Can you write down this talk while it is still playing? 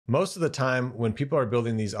Most of the time when people are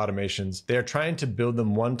building these automations, they are trying to build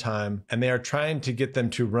them one time and they are trying to get them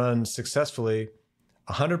to run successfully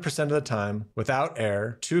 100% of the time without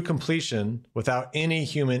error to completion without any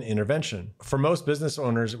human intervention. For most business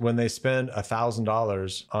owners, when they spend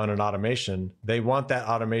 $1,000 on an automation, they want that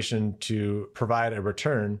automation to provide a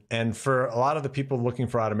return. And for a lot of the people looking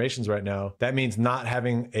for automations right now, that means not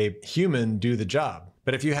having a human do the job.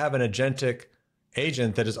 But if you have an agentic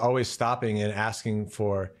agent that is always stopping and asking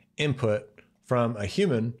for input from a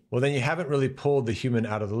human, well, then you haven't really pulled the human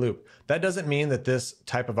out of the loop. That doesn't mean that this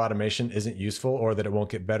type of automation isn't useful or that it won't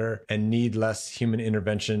get better and need less human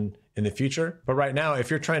intervention in the future. But right now, if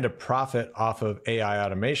you're trying to profit off of AI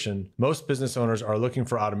automation, most business owners are looking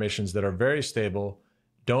for automations that are very stable,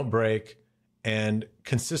 don't break, and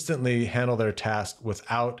consistently handle their task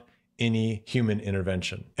without any human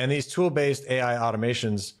intervention. And these tool-based AI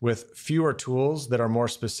automations with fewer tools that are more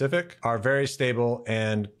specific are very stable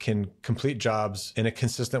and can complete jobs in a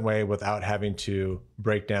consistent way without having to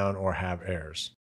break down or have errors.